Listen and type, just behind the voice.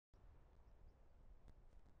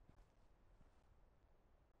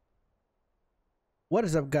What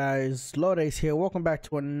is up, guys? LawdAcee here. Welcome back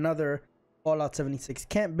to another Fallout 76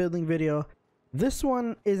 camp building video. This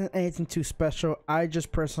one isn't anything too special. I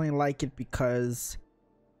just personally like it because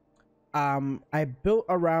I built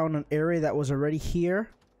around an area that was already here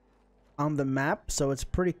on the map, so it's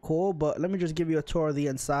pretty cool. But let me just give you a tour of the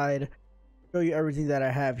inside, show you everything that I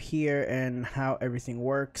have here and how everything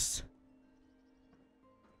works.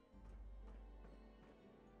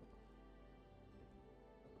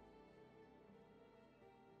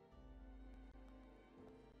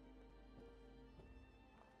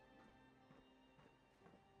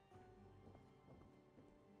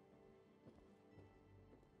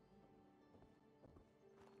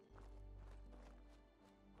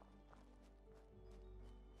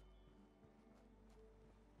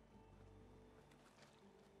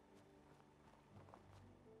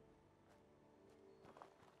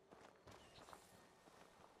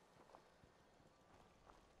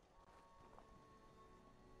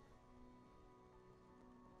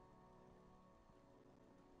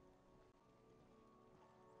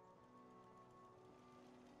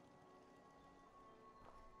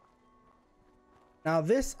 Now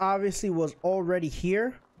this obviously was already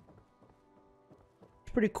here.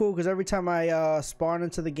 It's pretty cool because every time I spawn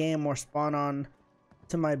into the game or spawn on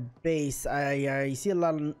to my base, I see a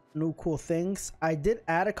lot of new cool things. I did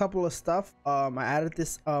add a couple of stuff. I added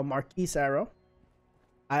this marquise arrow.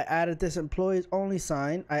 I added this employees only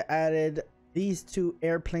sign. I added these two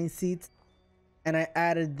airplane seats, and I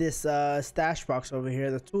added this stash box over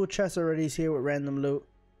here. The tool chest already is here with random loot,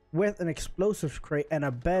 with an explosives crate and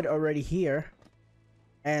a bed already here.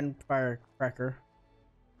 And firecracker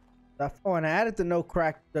stuff. Oh, and I added the no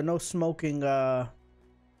smoking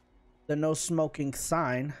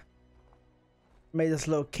sign. Made this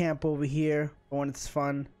little camp over here for when it's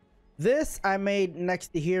fun. This I made next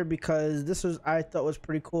to here because I thought was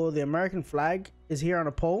pretty cool. The American flag is here on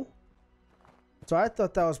a pole, so I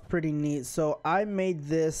thought that was pretty neat. So I made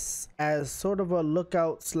this as sort of a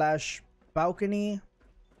lookout slash balcony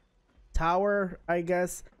tower, I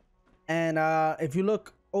guess. And if you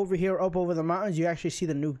look over here, up over the mountains, you actually see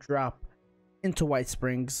the nuke drop into White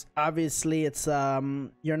Springs. Obviously, it's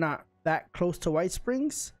you're not that close to White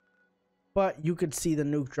Springs, but you could see the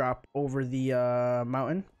nuke drop over the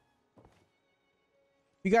mountain.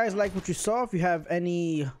 If you guys like what you saw, if you have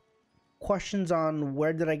any questions on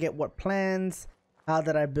where did I get what plans, how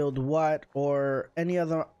did I build what, or any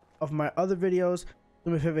other of my other videos,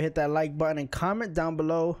 do me a favor, hit that like button and comment down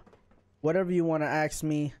below whatever you want to ask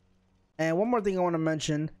me. And one more thing I want to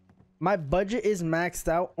mention, my budget is maxed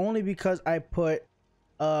out only because I put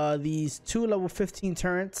these two level 15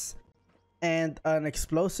 turrets and an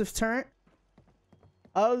explosive turret.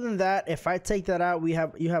 Other than that, if I take that out,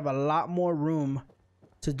 you have a lot more room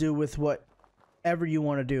to do with whatever you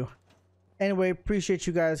want to do. Anyway, appreciate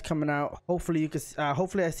you guys coming out. Hopefully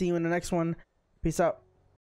I see you in the next one. Peace out.